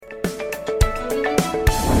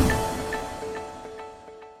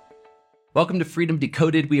Welcome to Freedom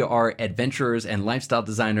Decoded. We are adventurers and lifestyle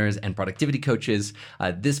designers and productivity coaches.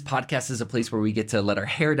 This podcast is a place where we get to let our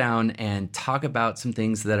hair down and talk about some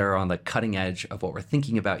things that are on the cutting edge of what we're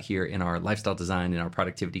thinking about here in our lifestyle design and our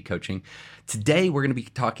productivity coaching. Today, we're going to be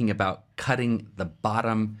talking about cutting the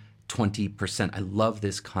bottom 20%. I love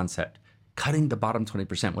this concept. Cutting the bottom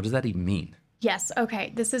 20%. What does that even mean? Yes.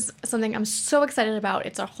 Okay. This is something I'm so excited about.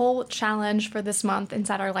 It's a whole challenge for this month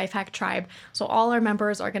inside our Life Hack Tribe. So all our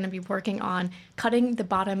members are going to be working on cutting the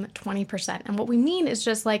bottom 20%. And what we mean is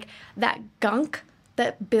just like that gunk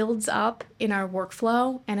that builds up in our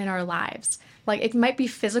workflow and in our lives. Like it might be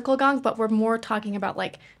physical gunk, but we're more talking about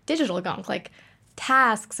like digital gunk, like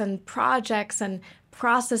tasks and projects and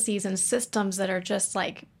processes and systems that are just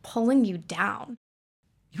like pulling you down.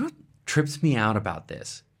 You know what trips me out about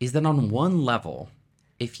this is that on one level,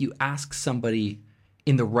 if you ask somebody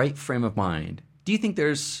in the right frame of mind, do you think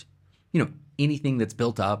there's, anything that's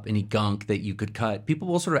built up, any gunk that you could cut? People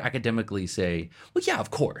will sort of academically say, well, yeah, of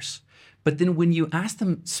course. But then when you ask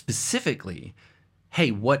them specifically, hey,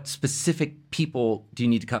 what specific people do you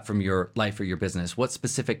need to cut from your life or your business? What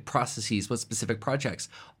specific processes, what specific projects?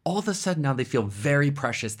 All of a sudden now they feel very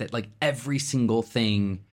precious that like every single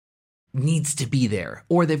thing needs to be there,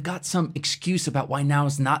 or they've got some excuse about why now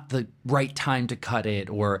is not the right time to cut it,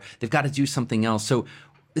 or they've got to do something else. So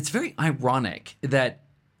it's very ironic that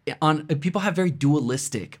people have very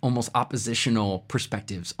dualistic, almost oppositional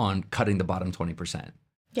perspectives on cutting the bottom 20%.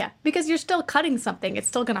 Yeah, because you're still cutting something. It's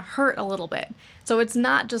still going to hurt a little bit. So it's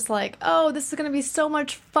not just like, oh, this is going to be so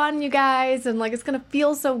much fun, you guys, and like it's going to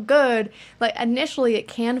feel so good. Like initially it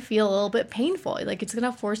can feel a little bit painful. Like it's going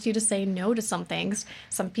to force you to say no to some things,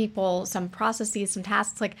 some people, some processes, some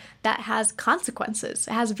tasks. Like that has consequences.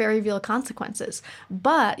 It has very real consequences.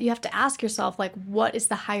 But you have to ask yourself, like, what is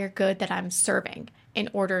the higher good that I'm serving in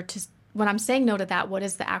order to, when I'm saying no to that, what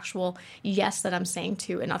is the actual yes that I'm saying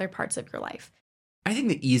to in other parts of your life? I think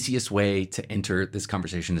the easiest way to enter this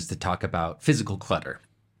conversation is to talk about physical clutter,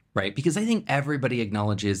 right? Because I think everybody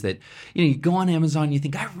acknowledges that, you go on Amazon, you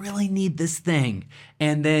think, I really need this thing.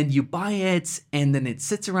 And then you buy it and then it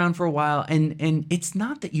sits around for a while. And it's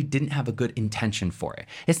not that you didn't have a good intention for it.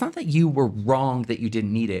 It's not that you were wrong that you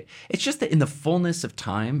didn't need it. It's just that in the fullness of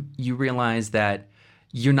time, you realize that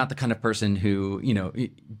you're not the kind of person who,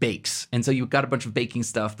 bakes. And so you've got a bunch of baking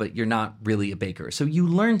stuff, but you're not really a baker. So you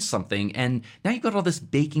learned something and now you've got all this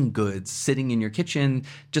baking goods sitting in your kitchen,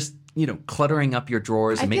 just, cluttering up your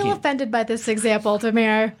drawers. I feel offended by this example,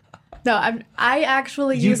 Demir. No, I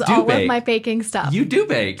actually use all of my baking stuff. You do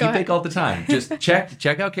bake. You bake all the time. Just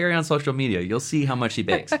check out Carey on social media. You'll see how much he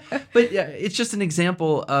bakes. But it's just an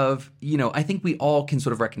example of, I think we all can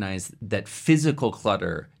sort of recognize that physical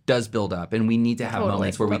clutter does build up, and we need to have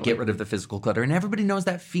moments where we get rid of the physical clutter. And everybody knows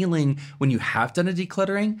that feeling when you have done a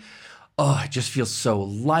decluttering. Oh, it just feels so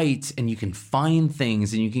light, and you can find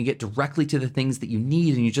things and you can get directly to the things that you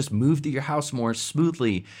need, and you just move through your house more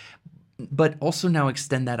smoothly. But also now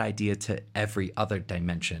extend that idea to every other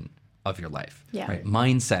dimension of your life, right?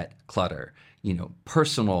 Mindset clutter,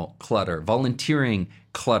 personal clutter, volunteering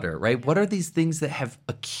clutter, right? What are these things that have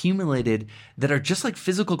accumulated that are just like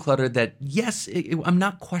physical clutter that, yes, I'm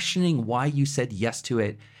not questioning why you said yes to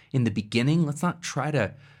it in the beginning. Let's not try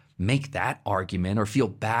to make that argument or feel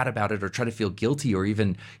bad about it or try to feel guilty or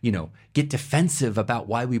even, get defensive about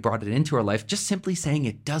why we brought it into our life. Just simply saying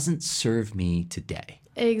it doesn't serve me today.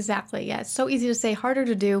 Exactly. Yeah. It's so easy to say, harder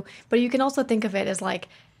to do, but you can also think of it as like,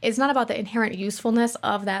 it's not about the inherent usefulness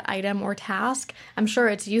of that item or task. I'm sure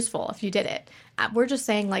it's useful if you did it. We're just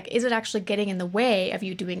saying, like, is it actually getting in the way of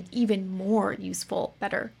you doing even more useful,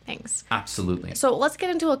 better things? Absolutely. So let's get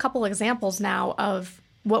into a couple examples now of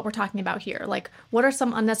what we're talking about here. Like, what are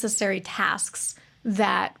some unnecessary tasks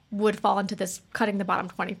that would fall into this cutting the bottom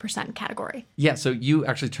 20% category? Yeah, so you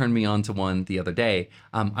actually turned me on to one the other day.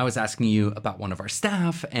 I was asking you about one of our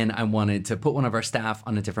staff, and I wanted to put one of our staff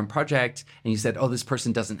on a different project, and you said, oh, this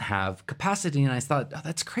person doesn't have capacity, and I thought, oh,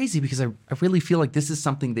 that's crazy because I really feel like this is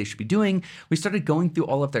something they should be doing. We started going through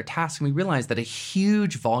all of their tasks, and we realized that a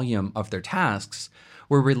huge volume of their tasks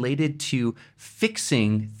were related to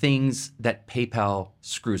fixing things that PayPal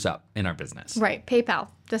screws up in our business. Right, PayPal.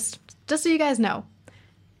 Just so you guys know,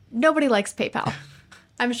 nobody likes PayPal.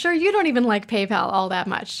 I'm sure you don't even like PayPal all that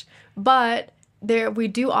much, but we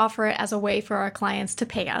do offer it as a way for our clients to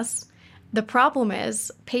pay us. The problem is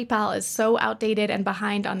PayPal is so outdated and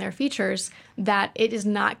behind on their features that it is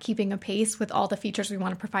not keeping a pace with all the features we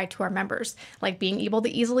want to provide to our members, like being able to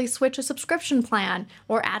easily switch a subscription plan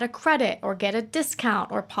or add a credit or get a discount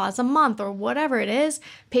or pause a month or whatever it is.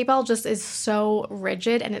 PayPal just is so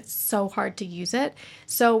rigid and it's so hard to use it.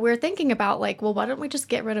 So we're thinking about like, well, why don't we just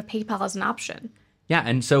get rid of PayPal as an option? Yeah,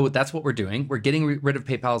 and so that's what we're doing. We're getting rid of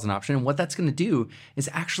PayPal as an option. And what that's going to do is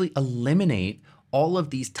actually eliminate all of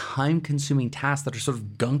these time-consuming tasks that are sort of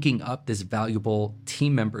gunking up this valuable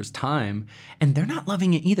team member's time, and they're not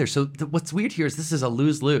loving it either. So what's weird here is this is a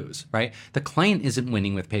lose-lose, right? The client isn't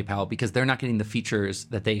winning with PayPal because they're not getting the features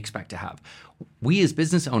that they expect to have. We as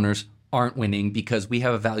business owners aren't winning because we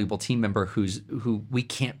have a valuable team member who we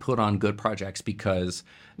can't put on good projects because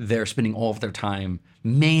they're spending all of their time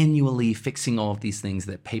manually fixing all of these things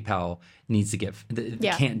that PayPal needs to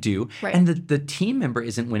can't do. Right. And the team member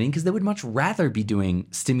isn't winning because they would much rather be doing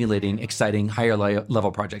stimulating, exciting, higher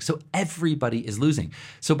level projects. So everybody is losing.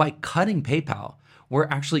 So by cutting PayPal, we're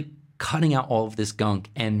actually cutting out all of this gunk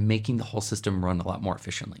and making the whole system run a lot more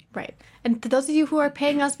efficiently. Right. And to those of you who are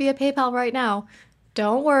paying us via PayPal right now,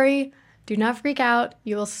 don't worry. Do not freak out.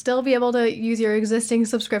 You will still be able to use your existing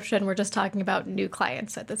subscription. We're just talking about new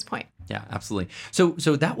clients at this point. Yeah, absolutely. So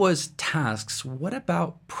that was tasks. What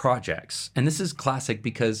about projects? And this is classic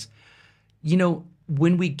because,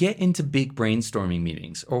 when we get into big brainstorming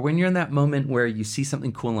meetings or when you're in that moment where you see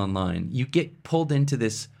something cool online, you get pulled into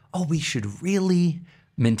this, we should really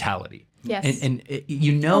mentality. Yes. And a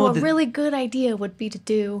really good idea would be to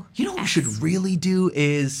do what we should really do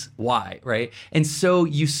is Y, right? And so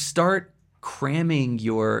you start cramming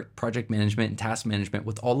your project management and task management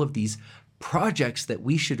with all of these projects that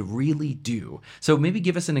we should really do. So maybe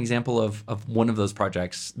give us an example of one of those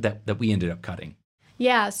projects that we ended up cutting.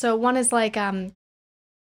 Yeah. So one is like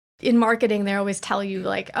in marketing, they always tell you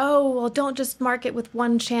like, don't just market with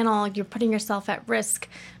one channel. You're putting yourself at risk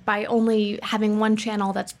by only having one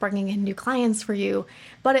channel that's bringing in new clients for you.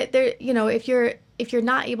 But if you're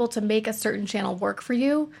not able to make a certain channel work for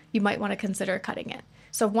you, you might want to consider cutting it.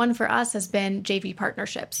 So one for us has been JV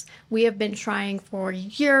partnerships. We have been trying for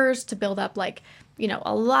years to build up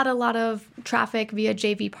a lot of traffic via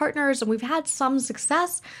JV partners, and we've had some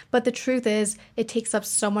success, but the truth is it takes up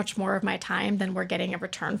so much more of my time than we're getting a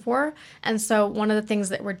return for. And so one of the things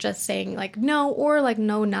that we're just saying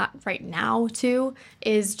no, not right now to,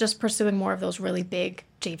 is just pursuing more of those really big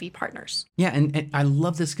JV partners. Yeah, and I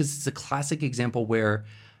love this because it's a classic example where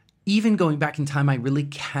even going back in time, I really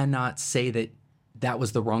cannot say that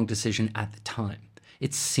was the wrong decision at the time.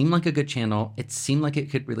 It seemed like a good channel. It seemed like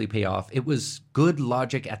it could really pay off. It was good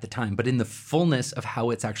logic at the time, but in the fullness of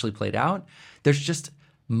how it's actually played out, there's just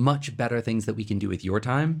much better things that we can do with your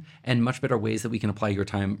time and much better ways that we can apply your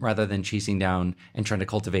time rather than chasing down and trying to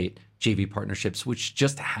cultivate JV partnerships, which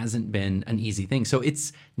just hasn't been an easy thing. So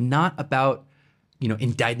it's not about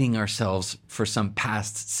indicting ourselves for some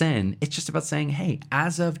past sin. It's just about saying, hey,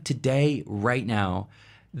 as of today, right now,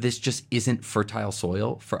 this just isn't fertile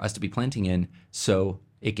soil for us to be planting in, so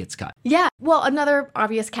it gets cut. Yeah. Well, another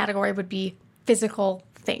obvious category would be physical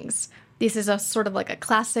things. This is a sort of like a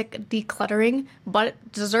classic decluttering, but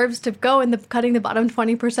it deserves to go in the cutting the bottom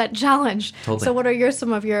 20% challenge. Totally. So what are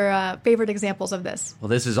some of your favorite examples of this? Well,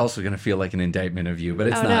 this is also going to feel like an indictment of you, but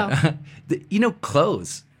it's not. No.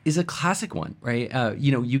 Clothes is a classic one, right?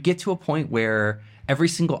 You get to a point where every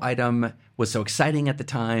single item was so exciting at the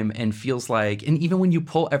time and feels like, and even when you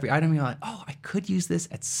pull every item, you're like, I could use this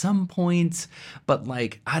at some point, but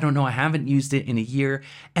I don't know, I haven't used it in a year.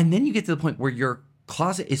 And then you get to the point where your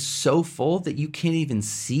closet is so full that you can't even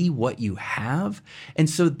see what you have. And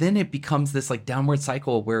so then it becomes this downward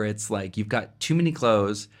cycle where it's like you've got too many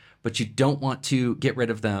clothes, but you don't want to get rid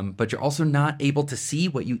of them, but you're also not able to see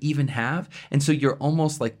what you even have. And so you're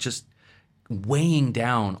almost just weighing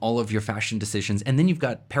down all of your fashion decisions. And then you've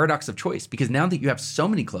got paradox of choice, because now that you have so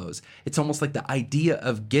many clothes, it's almost like the idea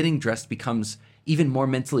of getting dressed becomes even more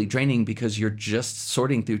mentally draining because you're just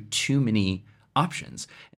sorting through too many options.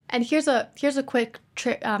 And here's a quick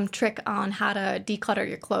trick on how to declutter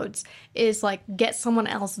your clothes is get someone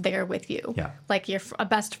else there with you. Yeah. Like a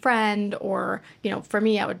best friend, or, for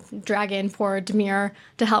me, I would drag in poor Demir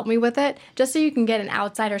to help me with it, just so you can get an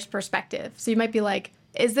outsider's perspective. So you might be like,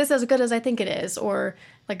 is this as good as I think it is? Or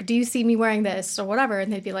do you see me wearing this or whatever?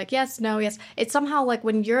 And they'd be like, yes, no, yes. It's somehow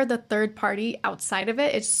when you're the third party outside of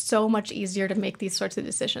it, it's so much easier to make these sorts of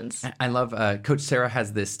decisions. I love, Coach Sarah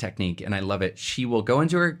has this technique and I love it. She will go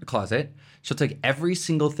into her closet. She'll take every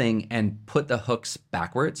single thing and put the hooks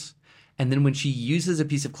backwards. And then when she uses a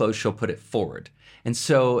piece of clothes, she'll put it forward. And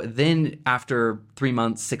so then after 3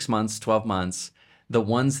 months, 6 months, 12 months, The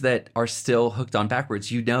ones that are still hooked on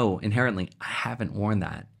backwards, you know inherently, I haven't worn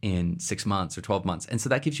that in 6 months or 12 months. And so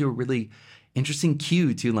that gives you a really interesting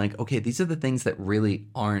cue to like, okay, these are the things that really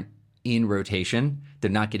aren't in rotation. They're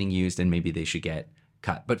not getting used and maybe they should get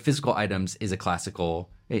cut. But physical items is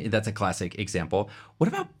that's a classic example. What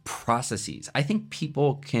about processes? I think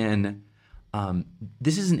people can,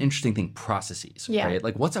 this is an interesting thing, processes, right?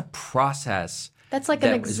 Like what's a process that's like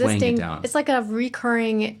an existing, it's like a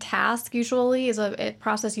recurring task usually, a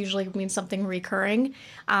process usually means something recurring.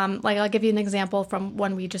 Like I'll give you an example from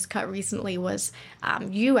one we just cut recently was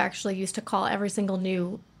you actually used to call every single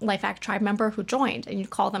new Life Hack Tribe member who joined, and you'd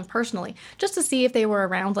call them personally just to see if they were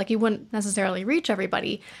around. Like you wouldn't necessarily reach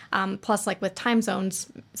everybody. Plus like with time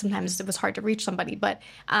zones, sometimes it was hard to reach somebody. But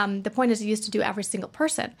the point is you used to do every single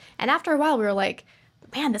person. And after a while we were like,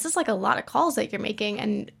 man, this is like a lot of calls that you're making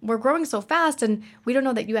and we're growing so fast and we don't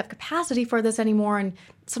know that you have capacity for this anymore. And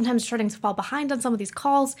sometimes starting to fall behind on some of these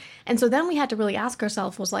calls. And so then we had to really ask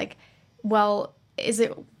ourselves was like, well, is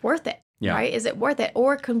it worth it? Yeah. Right? Is it worth it?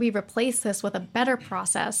 Or can we replace this with a better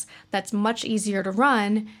process that's much easier to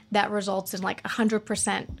run that results in like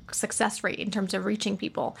 100% success rate in terms of reaching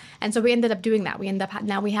people? And so we ended up doing that.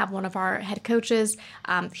 Now we have one of our head coaches.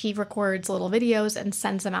 He records little videos and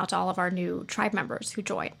sends them out to all of our new tribe members who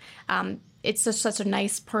join. It's just such a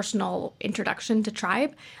nice personal introduction to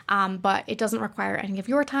Tribe, but it doesn't require any of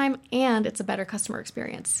your time, and it's a better customer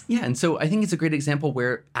experience. Yeah, and so I think it's a great example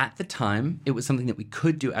where at the time, it was something that we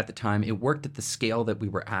could do at the time. It worked at the scale that we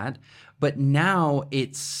were at, but now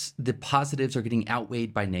it's the positives are getting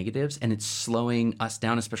outweighed by negatives, and it's slowing us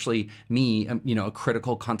down, especially me, a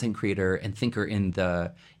critical content creator and thinker in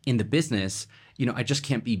the business. I just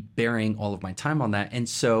can't be bearing all of my time on that, and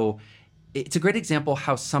so it's a great example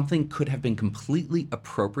how something could have been completely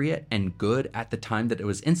appropriate and good at the time that it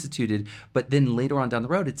was instituted, but then later on down the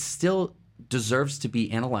road, it still deserves to be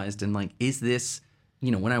analyzed and like, is this,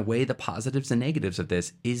 when I weigh the positives and negatives of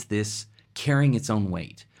this, is this carrying its own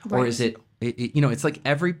weight? Right. Or is it, it's like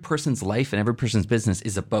every person's life and every person's business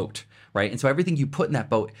is a boat, right? And so everything you put in that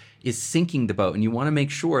boat is sinking the boat, and you want to make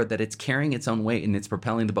sure that it's carrying its own weight and it's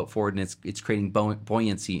propelling the boat forward and it's creating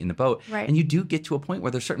buoyancy in the boat. Right. And you do get to a point where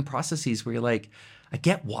there's certain processes where you're like, I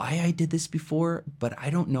get why I did this before, but I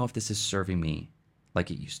don't know if this is serving me like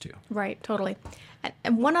it used to. Right, totally.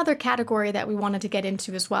 And one other category that we wanted to get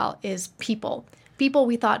into as well is people. People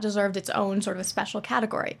we thought deserved its own sort of special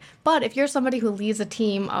category. But if you're somebody who leads a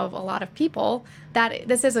team of a lot of people,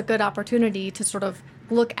 this is a good opportunity to sort of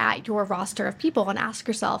look at your roster of people and ask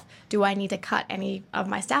yourself, do I need to cut any of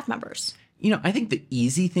my staff members? I think the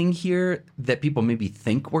easy thing here that people maybe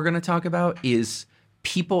think we're going to talk about is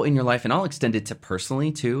people in your life, and I'll extend it to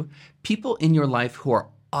personally too, people in your life who are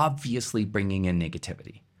obviously bringing in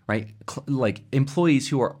negativity. Right? Like employees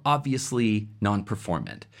who are obviously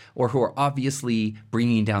non-performant or who are obviously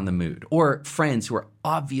bringing down the mood, or friends who are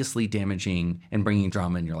obviously damaging and bringing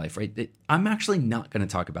drama in your life, right? I'm actually not going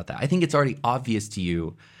to talk about that. I think it's already obvious to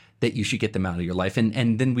you that you should get them out of your life.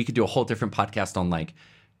 And then we could do a whole different podcast on like,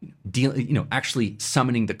 actually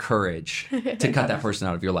summoning the courage to cut that person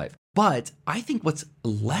out of your life. But I think what's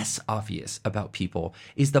less obvious about people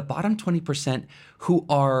is the bottom 20% who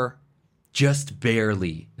are just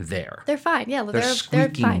barely there. They're fine. Yeah, they're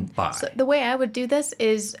fine. By. So the way I would do this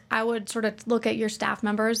is I would sort of look at your staff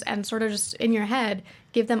members and sort of just in your head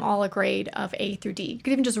give them all a grade of A through D. You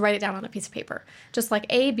could even just write it down on a piece of paper. Just like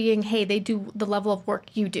A being, hey, they do the level of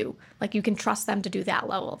work you do. Like you can trust them to do that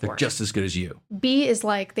level of work. They're just as good as you. B is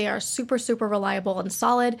like they are super, super reliable and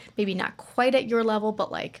solid. Maybe not quite at your level,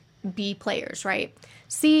 but like B players, right?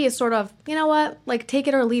 C is sort of, you know what, like take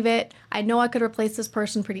it or leave it. I know I could replace this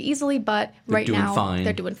person pretty easily, but right now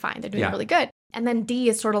they're doing fine. They're doing really good. And then D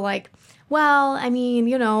is sort of like, well, I mean,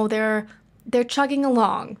 they're chugging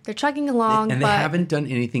along. They're chugging along. And they haven't done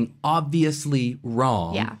anything obviously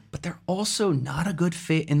wrong. Yeah. But they're also not a good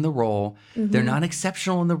fit in the role. Mm-hmm. They're not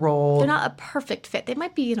exceptional in the role. They're not a perfect fit. They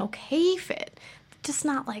might be an okay fit, just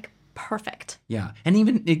not like perfect. Yeah. And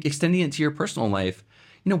even extending it to your personal life,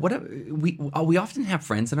 we often have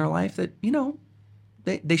friends in our life that,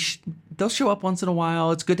 they'll show up once in a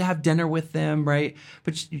while. It's good to have dinner with them, right?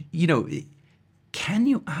 But, can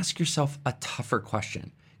you ask yourself a tougher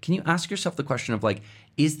question? Can you ask yourself the question of like,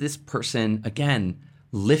 is this person, again,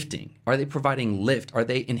 lifting? Are they providing lift? Are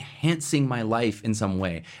they enhancing my life in some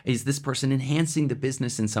way? Is this person enhancing the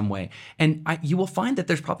business in some way? And you will find that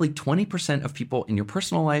there's probably 20% of people in your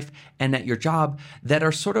personal life and at your job that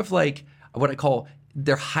are sort of like what I call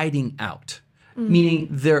they're hiding out, meaning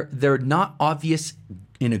they're not obvious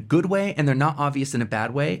in a good way and they're not obvious in a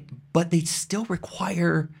bad way, but they still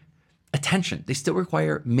require attention. They still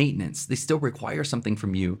require maintenance. They still require something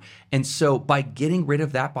from you. And so by getting rid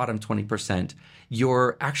of that bottom 20%,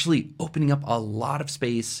 you're actually opening up a lot of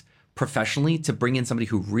space professionally to bring in somebody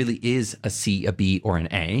who really is a C, a B, or an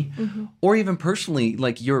A, or even personally,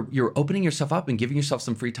 like you're opening yourself up and giving yourself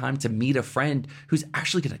some free time to meet a friend who's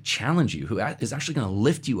actually going to challenge you, who is actually going to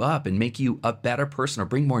lift you up and make you a better person or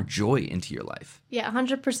bring more joy into your life. Yeah,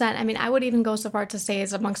 100%. I mean, I would even go so far to say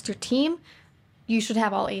is amongst your team, you should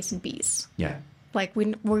have all A's and B's. Yeah. Like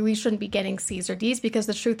we shouldn't be getting C's or D's because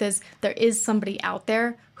the truth is there is somebody out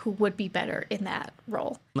there who would be better in that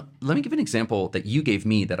role. Let me give an example that you gave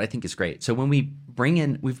me that I think is great. So when we've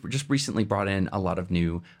just recently brought in a lot of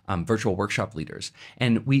new virtual workshop leaders,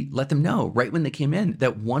 and we let them know right when they came in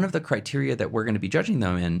that one of the criteria that we're going to be judging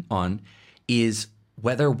them on is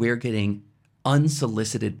whether we're getting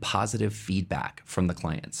unsolicited positive feedback from the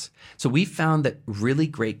clients. So we found that really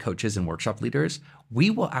great coaches and workshop leaders,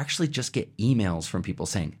 we will actually just get emails from people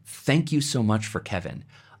saying, "Thank you so much for Kevin.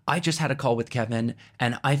 I just had a call with Kevin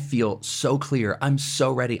and I feel so clear. I'm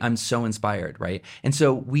so ready. I'm so inspired," right? And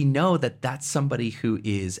so we know that that's somebody who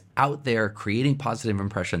is out there creating positive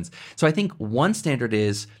impressions. So I think one standard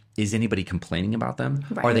is anybody complaining about them?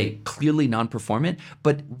 Right. Are they clearly non-performant?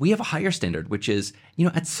 But we have a higher standard, which is,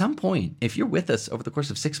 at some point, if you're with us over the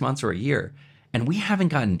course of 6 months or a year, and we haven't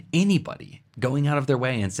gotten anybody going out of their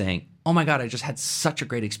way and saying, "Oh my God, I just had such a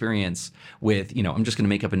great experience with," I'm just going to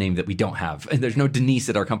make up a name that we don't have. And there's no Denise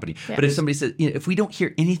at our company. Yeah. But if somebody says, if we don't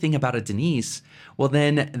hear anything about a Denise, well,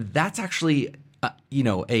 then that's actually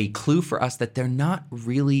a clue for us that they're not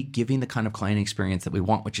really giving the kind of client experience that we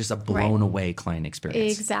want, which is a blown away client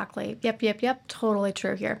experience. Exactly. Yep. Totally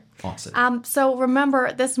true here. Awesome. So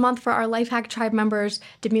remember, this month for our Life Hack Tribe members,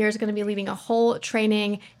 Demir is going to be leading a whole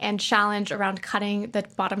training and challenge around cutting the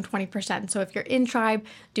bottom 20%. So if you're in Tribe,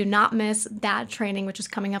 do not miss that training, which is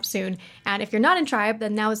coming up soon. And if you're not in Tribe,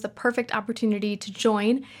 then now is the perfect opportunity to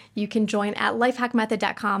join. You can join at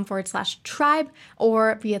lifehackmethod.com/tribe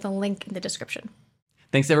or via the link in the description.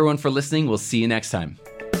 Thanks everyone for listening. We'll see you next time.